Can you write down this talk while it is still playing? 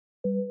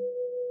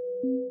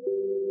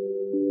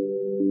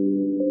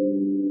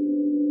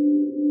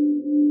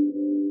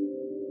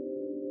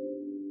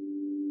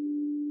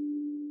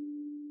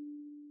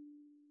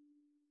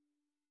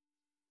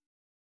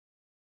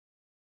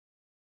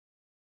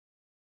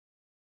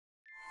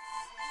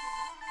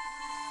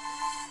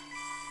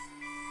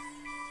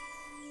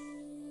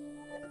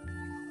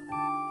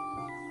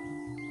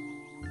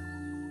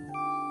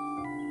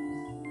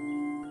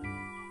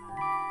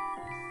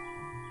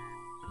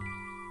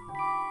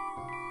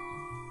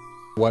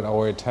What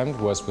our attempt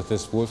was with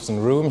this Wolfson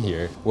room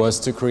here was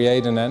to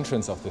create an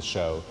entrance of the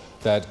show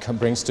that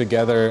brings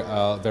together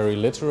very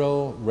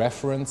literal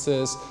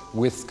references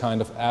with kind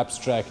of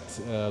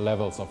abstract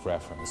levels of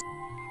reference.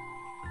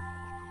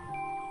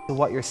 So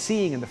what you're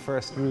seeing in the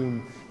first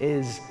room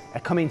is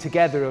a coming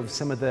together of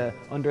some of the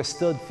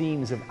understood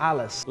themes of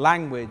Alice: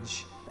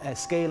 language,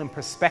 scale and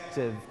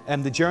perspective,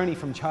 and the journey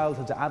from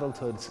childhood to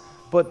adulthood.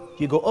 But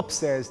you go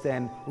upstairs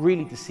then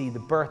really to see the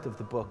birth of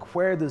the book.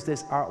 Where does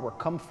this artwork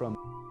come from?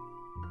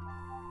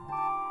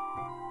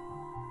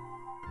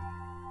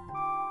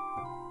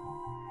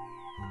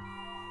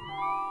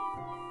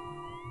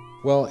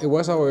 Well, it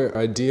was our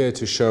idea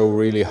to show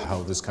really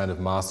how this kind of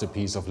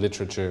masterpiece of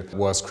literature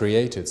was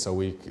created. So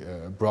we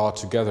brought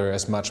together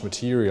as much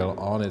material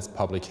on its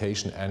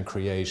publication and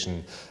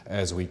creation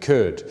as we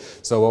could.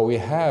 So what we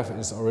have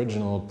is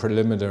original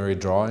preliminary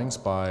drawings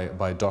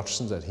by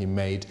Dodgson that he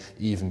made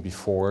even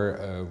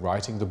before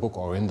writing the book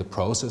or in the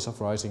process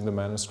of writing the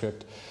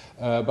manuscript.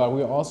 But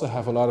we also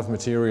have a lot of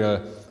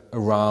material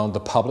around the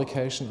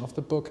publication of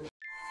the book.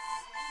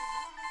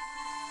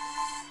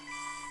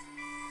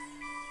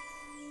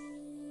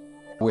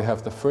 We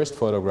have the first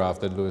photograph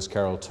that Lewis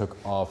Carroll took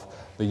of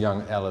the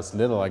young Alice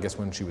Little, I guess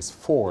when she was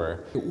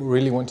 4. We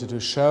really wanted to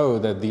show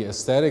that the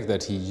aesthetic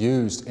that he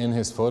used in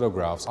his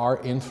photographs are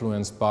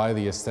influenced by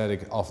the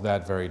aesthetic of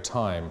that very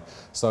time.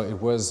 So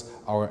it was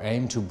our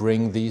aim to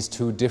bring these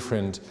two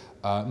different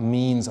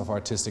means of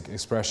artistic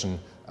expression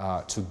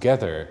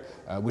together,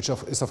 which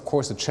is of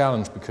course a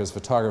challenge because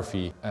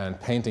photography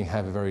and painting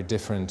have a very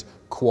different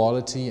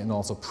quality and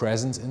also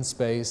presence in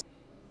space.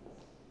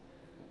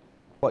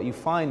 What you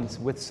find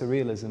with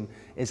surrealism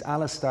is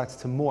Alice starts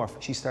to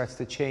morph, she starts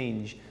to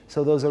change.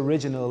 So those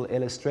original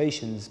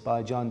illustrations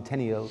by John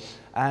Tenniel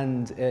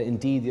and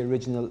indeed the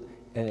original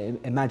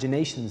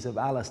imaginations of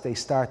Alice, they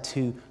start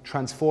to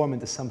transform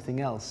into something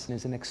else.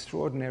 There's an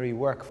extraordinary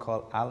work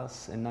called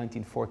Alice in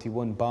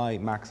 1941 by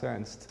Max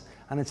Ernst.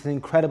 And it's an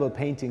incredible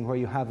painting where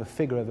you have a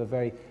figure of a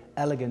very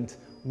elegant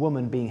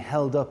woman being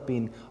held up,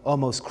 being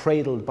almost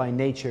cradled by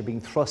nature, being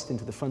thrust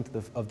into the front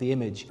of the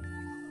image.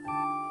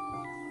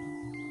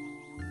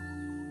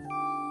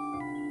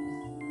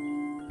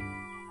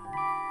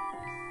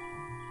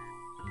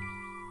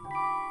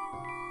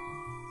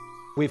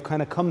 We've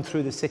kind of come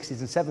through the 60s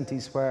and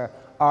 70s where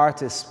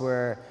artists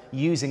were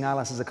using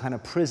Alice as a kind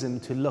of prism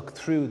to look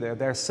through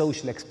their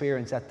social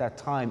experience at that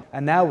time.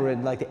 And now we're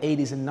in like the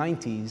 80s and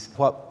 90s,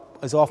 what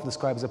is often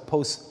described as a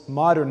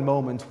postmodern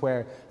moment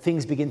where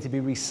things begin to be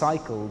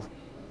recycled.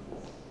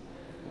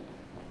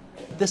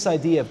 This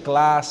idea of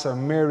glass or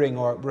mirroring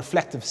or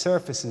reflective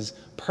surfaces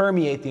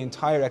permeate the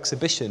entire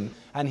exhibition.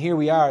 And here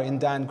we are in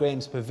Dan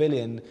Graham's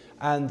pavilion,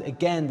 and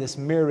again this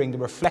mirroring, the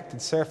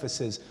reflected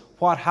surfaces.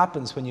 What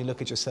happens when you look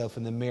at yourself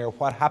in the mirror?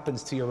 What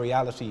happens to your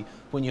reality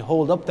when you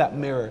hold up that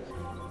mirror?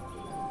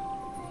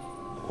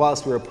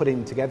 Whilst we were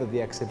putting together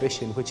the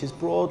exhibition, which is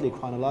broadly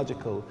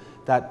chronological,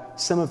 that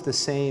some of the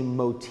same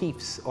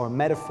motifs or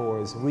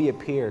metaphors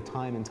reappear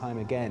time and time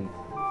again.